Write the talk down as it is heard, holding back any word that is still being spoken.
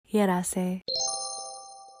Yerase.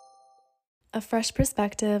 A fresh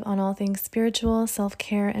perspective on all things spiritual,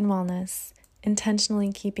 self-care, and wellness.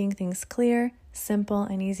 Intentionally keeping things clear, simple,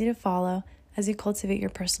 and easy to follow as you cultivate your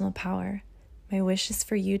personal power. My wish is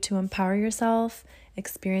for you to empower yourself,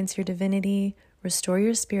 experience your divinity, restore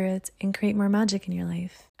your spirits, and create more magic in your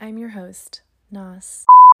life. I'm your host, Nas.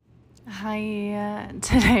 Hi,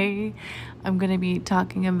 today I'm going to be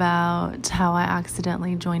talking about how I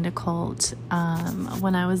accidentally joined a cult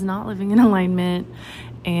when I was not living in alignment,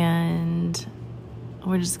 and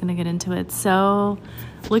we're just going to get into it. So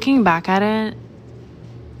looking back at it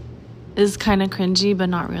is kind of cringy, but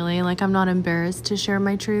not really. Like, I'm not embarrassed to share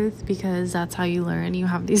my truth because that's how you learn. You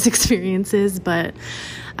have these experiences, but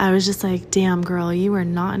I was just like, damn girl, you are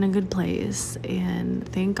not in a good place, and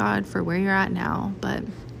thank God for where you're at now. But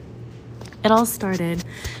it all started,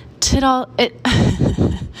 it all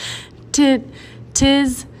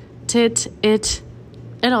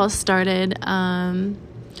started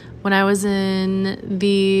when I was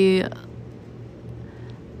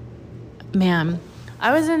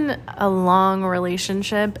I was in a long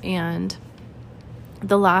relationship, and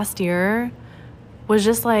the last year was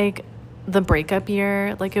just like the breakup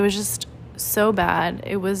year. Like, it was just so bad.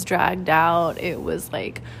 It was dragged out. It was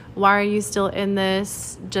like, why are you still in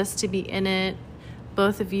this just to be in it?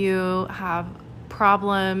 Both of you have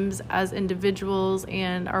problems as individuals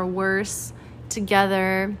and are worse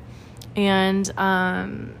together. And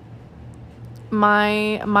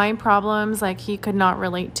my problems, like, he could not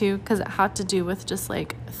relate to because it had to do with just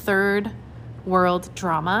like third world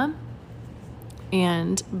drama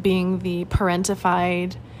and being the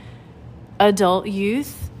parentified adult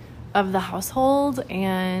youth of the household.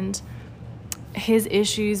 And his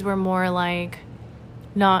issues were more like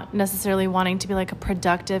not necessarily wanting to be like a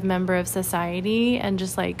productive member of society and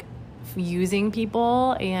just like using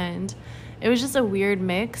people. And it was just a weird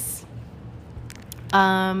mix.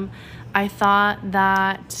 I thought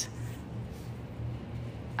that,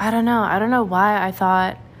 I don't know why I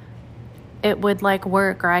thought it would like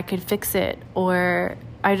work, or I could fix it, or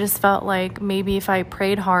I just felt like maybe if I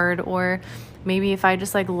prayed hard, or maybe if I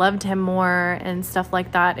just like loved him more and stuff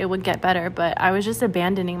like that, it would get better. But I was just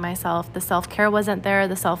abandoning myself. The self-care wasn't there.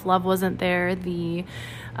 The self-love wasn't there. Like,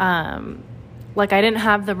 I didn't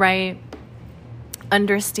have the right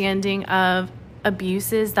understanding of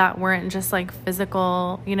abuses that weren't just like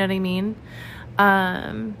physical, you know what I mean?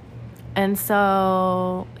 And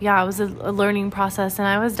so, yeah, it was a learning process, and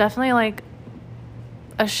I was definitely like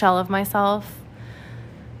a shell of myself,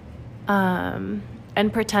 and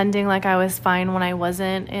pretending like I was fine when I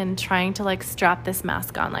wasn't, and trying to like strap this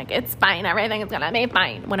mask on, like, it's fine, everything is gonna be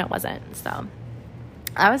fine, when it wasn't. So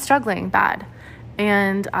I was struggling bad.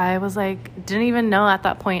 And I was like, didn't even know at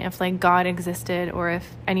that point if like God existed, or if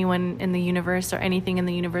anyone in the universe or anything in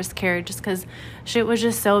the universe cared, just because shit was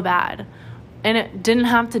just so bad. And it didn't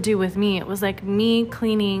have to do with me. It was like me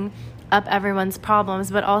cleaning up everyone's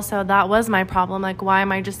problems, but also that was my problem. Like, why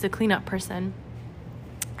am I just a cleanup person?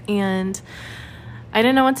 And I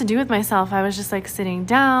didn't know what to do with myself. I was just like sitting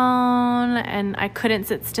down, and I couldn't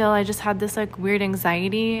sit still. I just had this like weird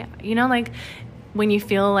anxiety, you know, like when you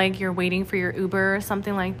feel like you're waiting for your Uber or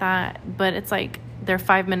something like that, but it's like they're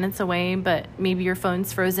 5 minutes away, but maybe your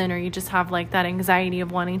phone's frozen, or you just have like that anxiety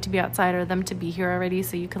of wanting to be outside, or them to be here already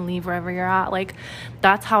so you can leave wherever you're at. Like,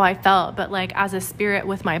 that's how I felt, but like as a spirit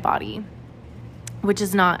with my body, which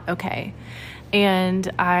is not okay.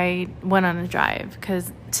 And I went on a drive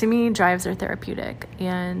because to me, drives are therapeutic.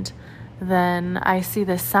 And then I see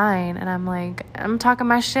this sign, and I'm like, I'm talking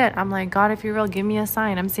my shit. I'm like, God, if you're real, give me a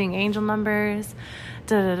sign. I'm seeing angel numbers,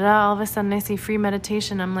 All of a sudden I see free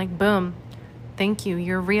meditation. I'm like, boom, thank you.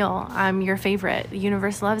 You're real. I'm your favorite. The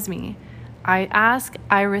universe loves me. I ask,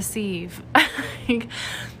 I receive.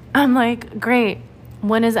 I'm like, great.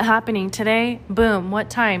 When is it happening? Today? Boom.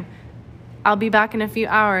 What time? I'll be back in a few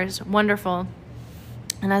hours. Wonderful.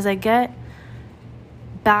 And as I get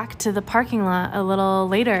back to the parking lot a little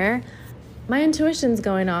later, my intuition's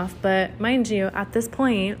going off. But mind you, at this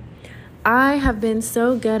point, I have been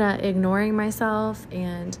so good at ignoring myself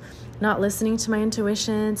and not listening to my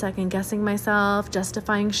intuition, second guessing myself,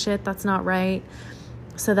 justifying shit that's not right,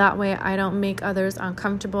 so that way I don't make others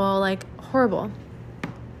uncomfortable. Like, horrible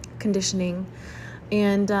conditioning.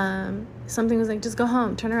 And something was like, just go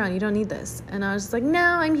home, turn around, you don't need this. And I was just like, no,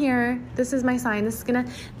 I'm here. This is my sign. This is gonna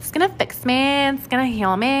fix me. It's gonna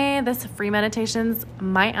heal me. This free meditation's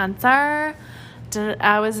my answer.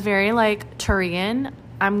 I was very like Turian.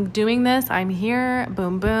 I'm doing this. I'm here.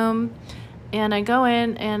 Boom, boom. And I go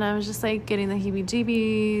in, and I was just like getting the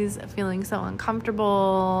heebie-jeebies, feeling so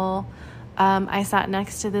uncomfortable. I sat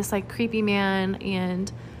next to this like creepy man, and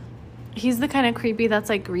he's the kind of creepy that's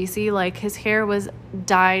like greasy. Like his hair was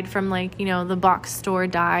dyed from like, you know, the box store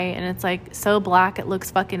dye, and it's like so black it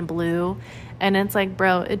looks fucking blue. And it's like,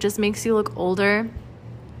 bro, it just makes you look older.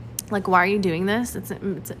 Like, why are you doing this?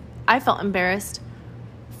 I felt embarrassed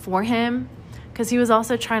for him because he was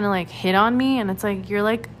also trying to like hit on me, and it's like, you're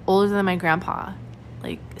like older than my grandpa.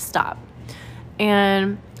 Like, stop.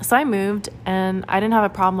 And so I moved, and I didn't have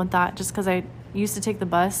a problem with that just because I used to take the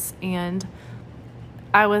bus, and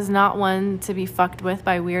I was not one to be fucked with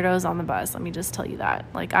by weirdos on the bus. Let me just tell you that.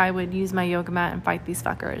 Like, I would use my yoga mat and fight these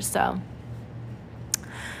fuckers. So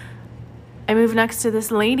I moved next to this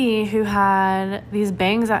lady who had these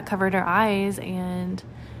bangs that covered her eyes, and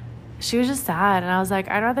she was just sad. And I was like,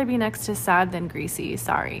 I'd rather be next to sad than greasy.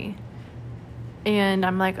 Sorry. And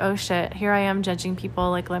I'm like, oh shit, here I am judging people.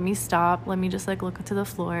 Like, let me stop. Let me just like look to the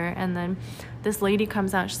floor. And then this lady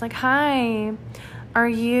comes out. She's like, hi, are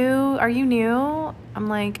you new? I'm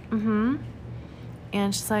like, mm-hmm.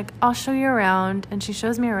 And she's like, I'll show you around. And she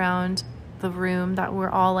shows me around the room that we're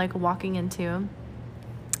all like walking into.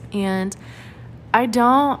 And I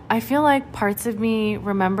feel like parts of me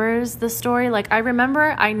remembers the story. Like, I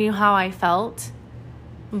remember I knew how I felt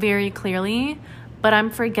very clearly, but I'm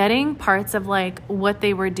forgetting parts of like what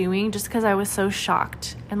they were doing just because I was so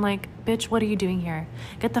shocked. And like, bitch, what are you doing here?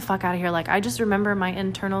 Get the fuck out of here. Like, I just remember my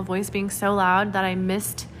internal voice being so loud that I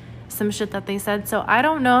missed some shit that they said. So I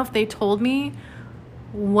don't know if they told me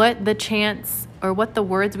what the chants or what the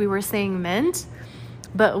words we were saying meant,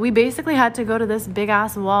 but we basically had to go to this big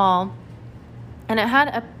ass wall, and it had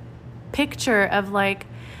a picture of like,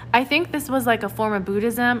 I think this was like a form of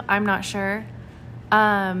Buddhism. I'm not sure.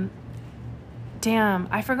 Damn,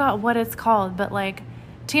 I forgot what it's called, but like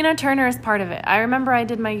Tina Turner is part of it. I remember I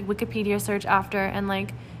did my Wikipedia search after, and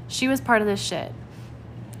like she was part of this shit.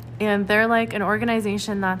 And they're like an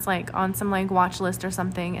organization that's like on some like watch list or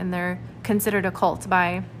something, and they're considered a cult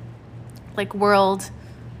by like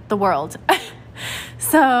the world.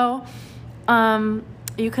 So,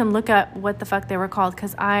 you can look up what the fuck they were called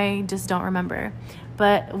because I just don't remember.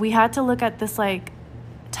 But we had to look at this like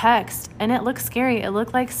text, and it looked scary. It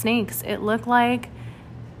looked like snakes. It looked like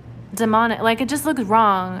demonic. Like, it just looked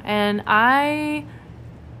wrong. And I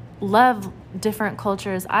love different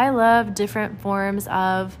cultures. I love different forms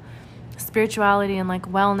of spirituality and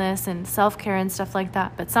like wellness and self-care and stuff like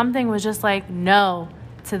that. But something was just like, no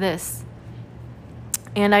to this.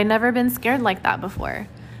 And I'd never been scared like that before.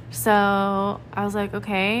 So I was like,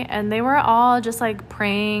 okay. And they were all just like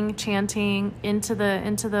praying, chanting into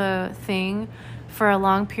the thing for a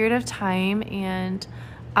long period of time. And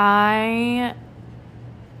I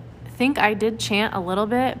think I did chant a little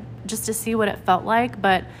bit just to see what it felt like.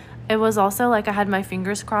 But it was also like I had my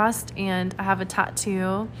fingers crossed, and I have a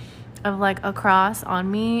tattoo of like a cross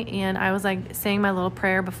on me. And I was like saying my little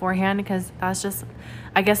prayer beforehand because that's just,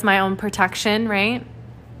 I guess, my own protection, right?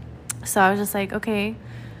 So I was just like, okay.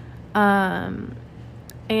 And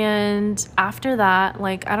after that,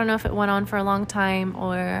 like, I don't know if it went on for a long time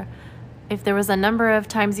or if there was a number of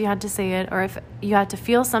times you had to say it, or if you had to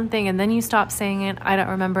feel something and then you stopped saying it. I don't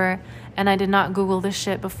remember. And I did not Google this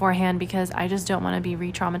shit beforehand because I just don't want to be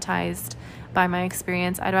re-traumatized by my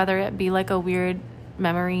experience. I'd rather it be like a weird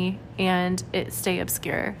memory and it stay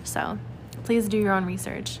obscure. So please do your own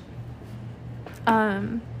research.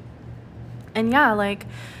 And yeah, like,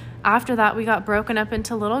 after that, we got broken up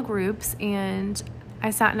into little groups, and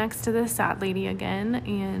I sat next to this sad lady again.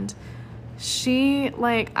 And she,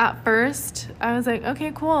 like, at first, I was like,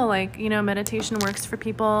 okay, cool. Like, you know, meditation works for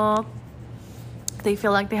people. They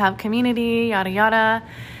feel like they have community, yada, yada.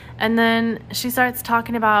 And then she starts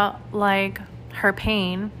talking about, like, her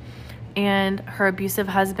pain and her abusive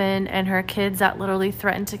husband and her kids that literally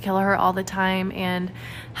threatened to kill her all the time, and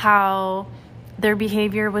how their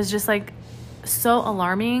behavior was just, like, so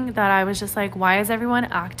alarming that I was just like, why is everyone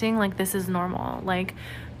acting like this is normal? Like,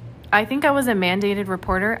 I think I was a mandated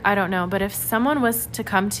reporter. I don't know. But if someone was to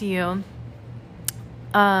come to you,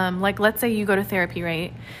 like, let's say you go to therapy,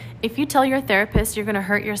 right? If you tell your therapist you're going to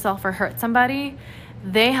hurt yourself or hurt somebody,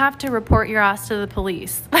 they have to report your ass to the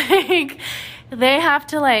police. Like, they have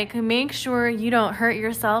to like make sure you don't hurt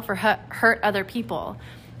yourself or hurt other people.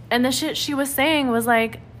 And the shit she was saying was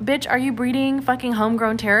like, bitch, are you breeding fucking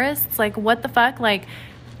homegrown terrorists? Like, what the fuck? Like,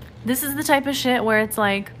 this is the type of shit where it's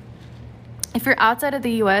like, if you're outside of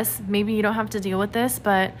the US, maybe you don't have to deal with this,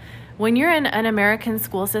 but when you're in an American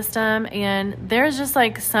school system and there's just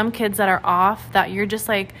like some kids that are off that you're just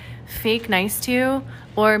like fake nice to,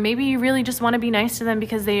 or maybe you really just want to be nice to them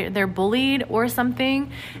because they're bullied or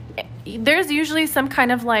something, there's usually some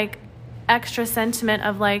kind of like extra sentiment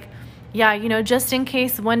of like, yeah, you know, just in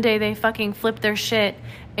case one day they fucking flip their shit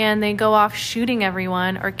and they go off shooting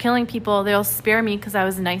everyone or killing people, they'll spare me because I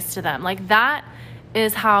was nice to them. Like, that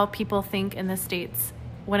is how people think in the States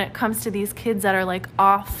when it comes to these kids that are like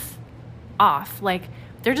off, like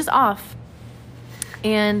they're just off.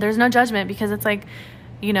 And there's no judgment because it's like,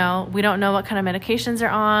 you know, we don't know what kind of medications they're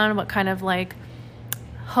on, what kind of like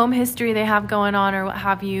home history they have going on or what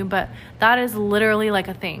have you, but that is literally like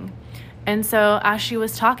a thing. And so as she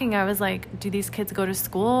was talking, I was like, do these kids go to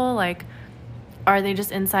school? Like, are they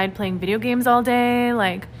just inside playing video games all day?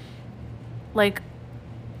 Like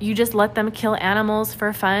you just let them kill animals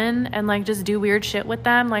for fun and like just do weird shit with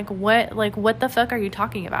them? Like what the fuck are you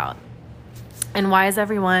talking about? And why is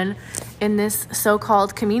everyone in this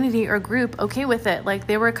so-called community or group okay with it? Like,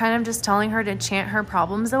 they were kind of just telling her to chant her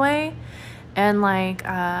problems away. And like,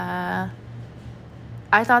 I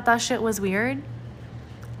thought that shit was weird.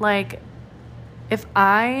 Like, if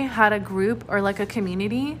I had a group or like a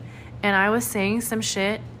community and I was saying some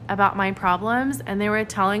shit about my problems and they were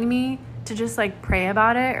telling me to just like pray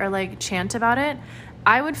about it or like chant about it,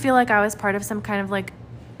 I would feel like I was part of some kind of like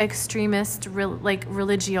extremist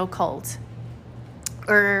religio cult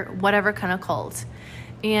or whatever kind of cult.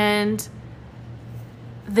 And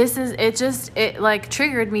it like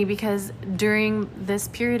triggered me because during this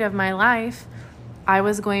period of my life, I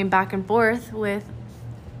was going back and forth with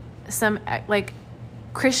some like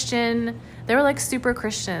Christian, they were like super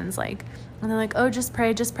Christians, like, and they're like, oh, just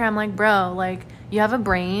pray. I'm like, bro, like, you have a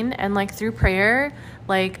brain, and like through prayer,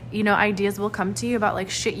 like, you know, ideas will come to you about like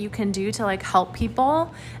shit you can do to like help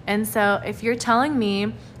people. And so if you're telling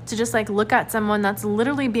me to just like look at someone that's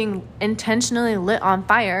literally being intentionally lit on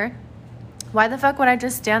fire, why the fuck would I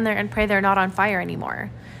just stand there and pray they're not on fire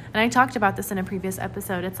anymore? And I talked about this in a previous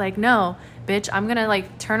episode. It's like, no, bitch, I'm going to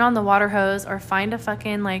like turn on the water hose or find a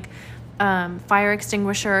fucking like fire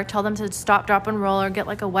extinguisher, tell them to stop, drop, and roll, or get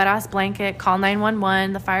like a wet ass blanket, call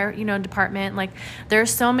 911, the fire, you know, department. Like,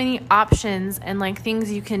 there's so many options and like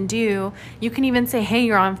things you can do. You can even say, hey,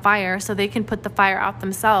 you're on fire, so they can put the fire out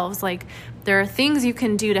themselves. Like, there are things you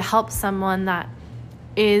can do to help someone that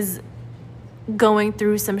is going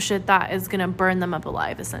through some shit that is going to burn them up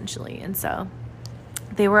alive, essentially. And so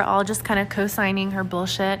they were all just kind of co-signing her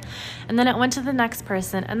bullshit. And then it went to the next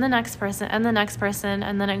person and the next person and the next person.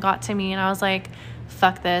 And then it got to me and I was like,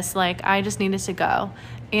 fuck this. Like, I just needed to go.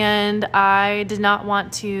 And I did not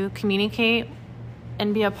want to communicate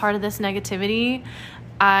and be a part of this negativity.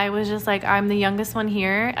 I was just like, I'm the youngest one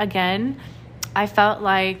here. Again, I felt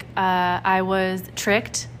like I was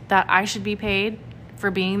tricked that I should be paid for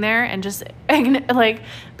being there and just like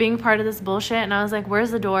being part of this bullshit. And I was like, where's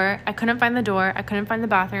the door? I couldn't find the door. I couldn't find the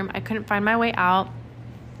bathroom. I couldn't find my way out.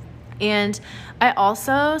 And I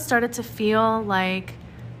also started to feel like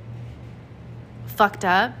fucked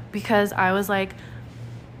up because I was like,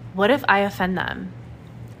 what if I offend them?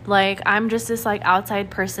 Like, I'm just this like outside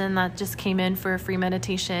person that just came in for a free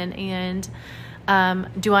meditation, and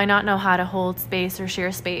do I not know how to hold space or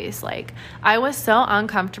share space? Like, I was so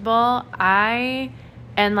uncomfortable.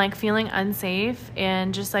 And like feeling unsafe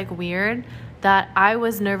and just like weird that I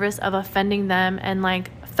was nervous of offending them and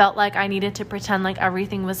like felt like I needed to pretend like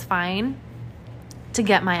everything was fine to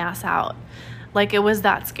get my ass out. Like, it was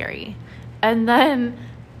that scary. And then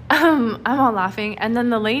I'm all laughing. And then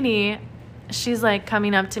the lady, she's like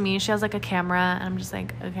coming up to me. She has like a camera and I'm just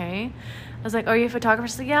like, okay. I was like, oh, are you a photographer?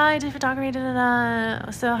 She's like, yeah, I did photography.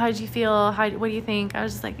 So how did you feel? What do you think? I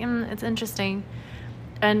was just like, it's interesting.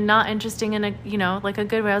 And not interesting in a, you know, like a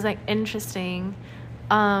good way. I was like, interesting.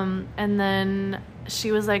 And then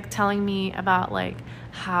she was like telling me about like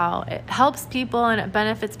how it helps people and it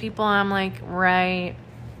benefits people. And I'm like, right.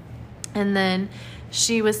 And then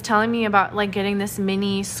she was telling me about like getting this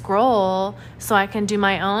mini scroll so I can do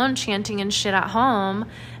my own chanting and shit at home.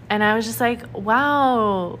 And I was just like,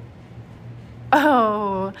 wow.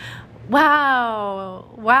 Oh,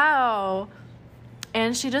 wow.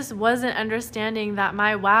 And she just wasn't understanding that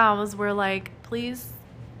my wows were like, please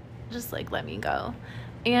just like let me go.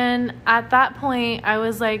 And at that point, I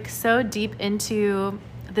was like so deep into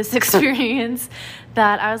this experience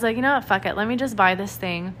that I was like, you know what, fuck it. Let me just buy this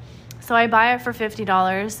thing. So I buy it for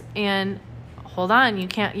 $50 and hold on, you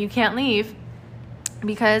can't leave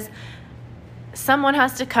because someone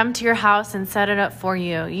has to come to your house and set it up for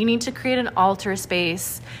you. You need to create an altar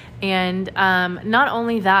space. And not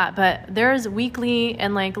only that, but there's weekly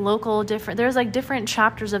and like local there's like different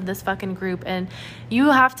chapters of this fucking group, and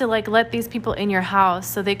you have to like let these people in your house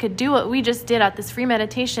so they could do what we just did at this free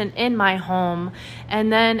meditation in my home.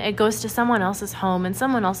 And then it goes to someone else's home and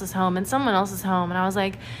someone else's home and someone else's home. And I was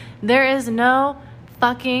like, there is no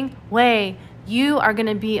fucking way you are going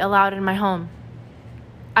to be allowed in my home.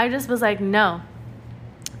 I just was like, no.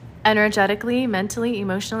 energetically, mentally,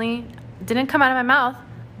 emotionally. Didn't come out of my mouth,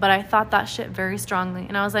 but I thought that shit very strongly.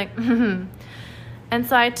 And I was like, And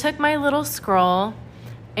so I took my little scroll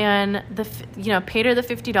and paid her the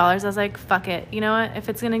 $50. I was like, fuck it. You know what? If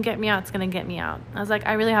it's going to get me out, it's going to get me out. I was like,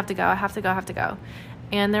 I really have to go. I have to go.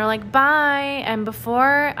 And they're like, bye. And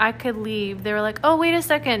before I could leave, they were like, oh, wait a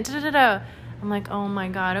second. I'm like, oh my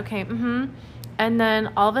God. Okay. And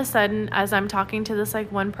then all of a sudden, as I'm talking to this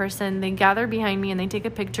like one person, they gather behind me and they take a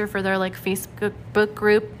picture for their like Facebook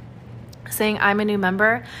group saying I'm a new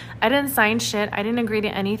member. I didn't sign shit. I didn't agree to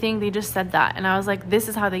anything. They just said that. And I was like, this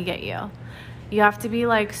is how they get you. You have to be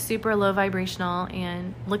like super low vibrational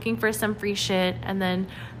and looking for some free shit, and then,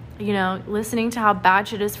 you know, listening to how bad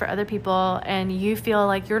shit is for other people, and you feel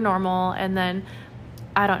like you're normal. And then,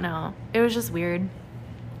 I don't know. It was just weird.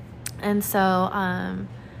 And so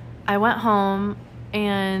I went home,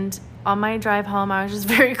 and on my drive home, I was just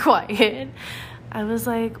very quiet. I was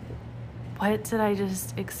like, what did I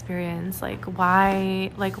just experience? Like,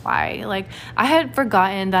 why? Like, I had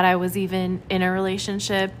forgotten that I was even in a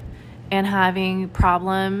relationship and having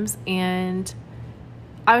problems, and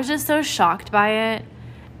I was just so shocked by it.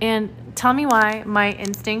 And tell me why my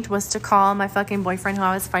instinct was to call my fucking boyfriend who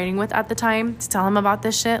I was fighting with at the time to tell him about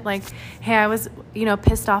this shit. Like, hey, I was,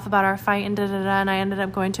 pissed off about our fight and and I ended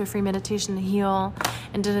up going to a free meditation to heal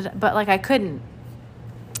and but like I couldn't.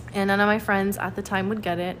 And none of my friends at the time would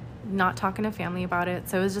get it, not talking to family about it.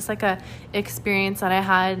 So it was just like a experience that I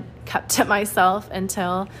had kept to myself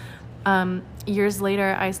until years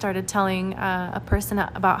later I started telling a person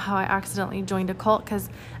about how I accidentally joined a cult. Because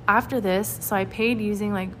after this, so I paid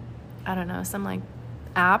using like, I don't know, some like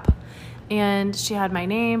app, and she had my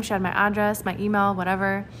name, she had my address, my email,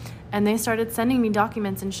 whatever, and they started sending me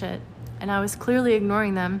documents and shit, and I was clearly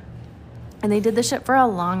ignoring them, and they did this shit for a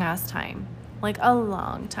long ass time, like a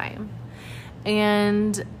long time.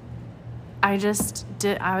 And I was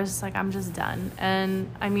just like, I'm just done.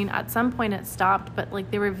 And I mean, at some point it stopped, but like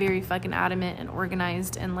they were very fucking adamant and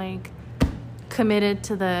organized and like committed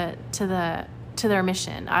to their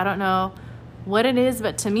mission. I don't know what it is,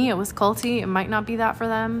 but to me it was culty. It might not be that for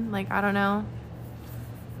them. Like, I don't know.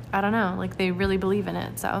 Like, they really believe in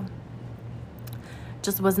it. So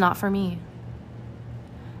just was not for me.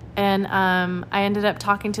 And I ended up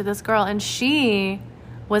talking to this girl, and she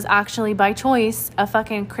was actually by choice a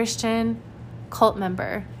fucking Christian cult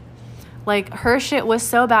member. Like, her shit was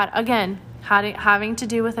so bad, again, having to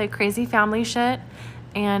do with like crazy family shit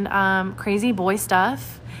and crazy boy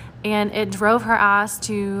stuff, and it drove her ass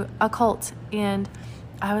to a cult. And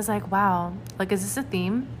I was like, wow, like, is this a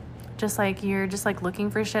theme? Just like, you're just like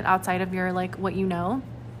looking for shit outside of your like what you know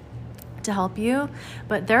to help you.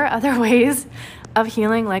 But there are other ways of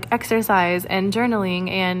healing, like exercise and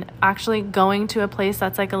journaling and actually going to a place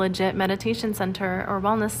that's like a legit meditation center or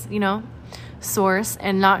wellness, source,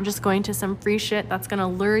 and not just going to some free shit that's gonna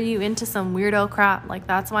lure you into some weirdo crap. Like,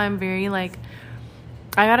 that's why I'm very like,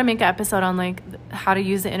 I gotta make an episode on like how to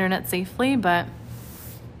use the internet safely, but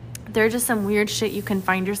there's just some weird shit you can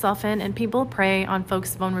find yourself in, and people prey on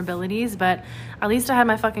folks' vulnerabilities. But at least I had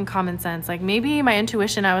my fucking common sense. Like, maybe my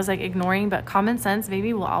intuition I was like ignoring, but common sense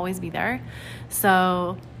maybe will always be there.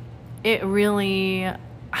 So it really,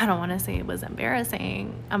 I don't want to say it was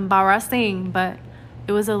embarrassing, but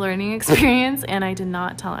it was a learning experience, and I did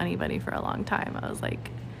not tell anybody for a long time. I was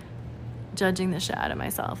like judging the shit out of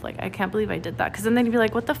myself. Like, I can't believe I did that. Because then they'd be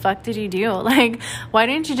like, what the fuck did you do? Like, why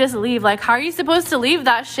didn't you just leave? Like, how are you supposed to leave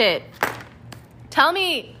that shit? Tell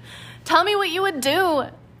me what you would do.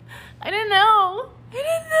 I didn't know.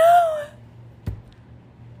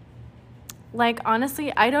 Like,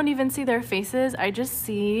 honestly, I don't even see their faces. I just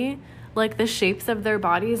see like the shapes of their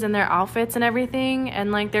bodies and their outfits and everything,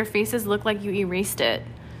 and like their faces look like you erased it.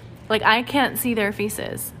 Like, I can't see their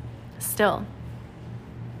faces still.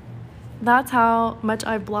 That's how much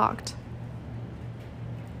I've blocked.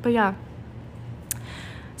 But yeah.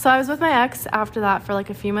 So I was with my ex after that for like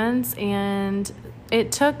a few months, and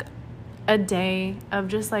it took a day of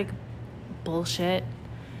just like bullshit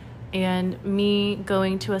and me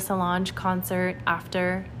going to a Solange concert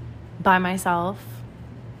after by myself.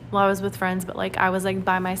 Well, I was with friends, but like I was like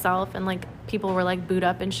by myself, and like people were like booed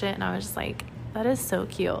up and shit, and I was just like, that is so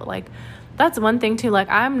cute. Like, that's one thing too. Like,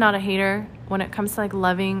 I'm not a hater when it comes to like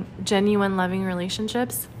genuine loving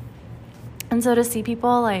relationships. And so to see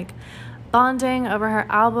people like bonding over her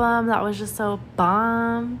album, that was just so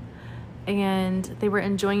bomb, and they were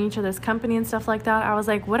enjoying each other's company and stuff like that, I was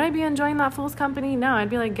like, would I be enjoying that fool's company? No, I'd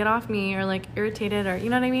be like, get off me, or like irritated, or you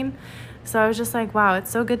know what I mean? So I was just like, wow,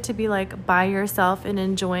 it's so good to be like by yourself and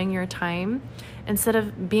enjoying your time instead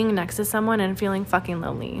of being next to someone and feeling fucking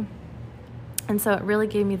lonely. And so it really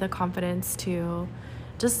gave me the confidence to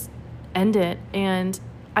just end it. And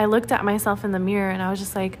I looked at myself in the mirror and I was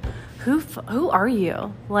just like, who are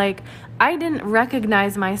you? Like, I didn't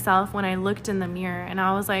recognize myself when I looked in the mirror, and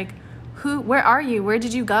I was like, where are you? Where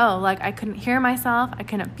did you go? Like, I couldn't hear myself. I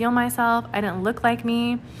couldn't feel myself. I didn't look like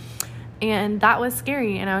me. And that was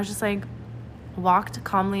scary. And I was just like, walked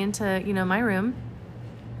calmly into, my room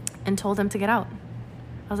and told him to get out.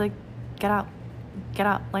 I was like, get out.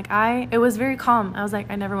 Like, it was very calm. I was like,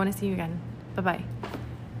 I never want to see you again. Bye-bye.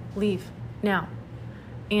 Leave now.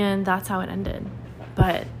 And that's how it ended.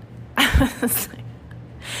 But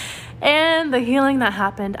and the healing that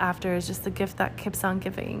happened after is just the gift that keeps on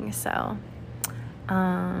giving. So,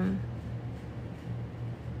 man,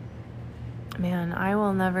 I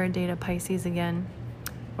will never date a Pisces again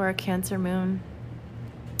or a Cancer moon.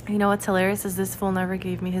 You know what's hilarious is this fool never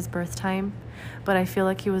gave me his birth time, but I feel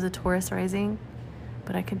like he was a Taurus rising,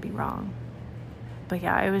 but I could be wrong. But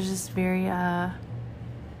yeah, it was just very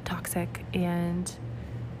toxic, and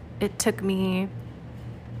it took me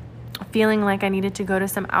feeling like I needed to go to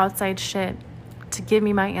some outside shit to give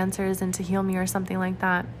me my answers and to heal me or something like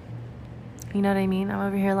that. You know what I mean? I'm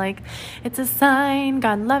over here like, it's a sign,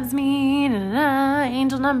 God loves me,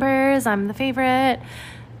 angel numbers, I'm the favorite.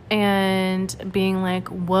 And being like,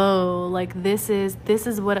 whoa, like this is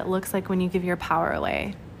what it looks like when you give your power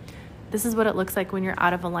away. This is what it looks like when you're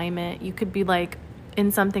out of alignment. You could be like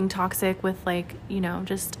in something toxic with like,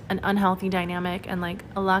 just an unhealthy dynamic and like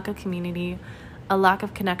a lack of community, a lack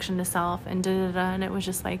of connection to self, and and it was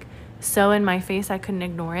just like so in my face I couldn't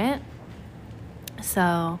ignore it.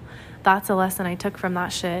 So that's a lesson I took from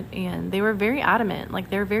that shit. And they were very adamant, like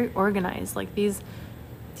they're very organized. Like these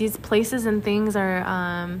places and things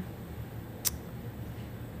are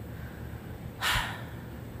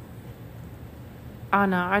oh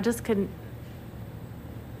no, I just can't.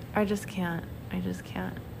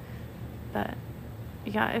 But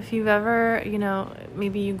yeah, if you've ever,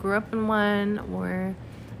 maybe you grew up in one, or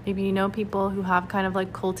maybe you know people who have kind of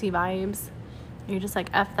like culty vibes, you're just like,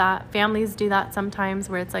 F that. Families do that sometimes,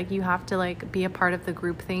 where it's like you have to like be a part of the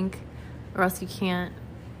group think, or else you can't,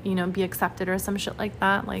 be accepted or some shit like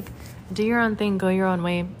that. Like, do your own thing, go your own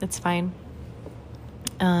way. It's fine.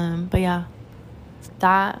 But yeah,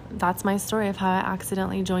 that's my story of how I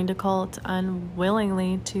accidentally joined a cult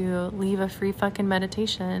unwillingly to leave a free fucking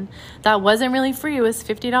meditation that wasn't really free. It was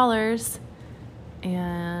 $50,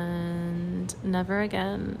 and never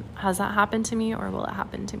again has that happened to me, or will it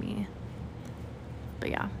happen to me. But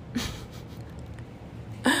yeah.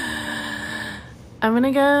 I'm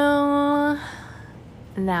gonna go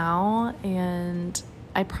now, and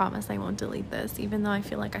I promise I won't delete this, even though I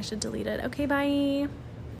feel like I should delete it. Okay, bye.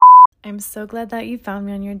 I'm so glad that you found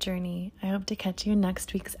me on your journey. I hope to catch you in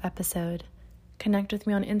next week's episode. Connect with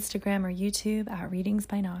me on Instagram or YouTube at Readings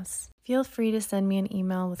by Nos. Feel free to send me an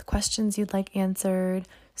email with questions you'd like answered,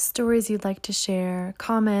 stories you'd like to share,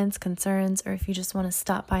 comments, concerns, or if you just want to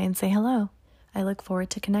stop by and say hello. I look forward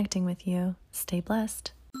to connecting with you. Stay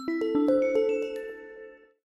blessed.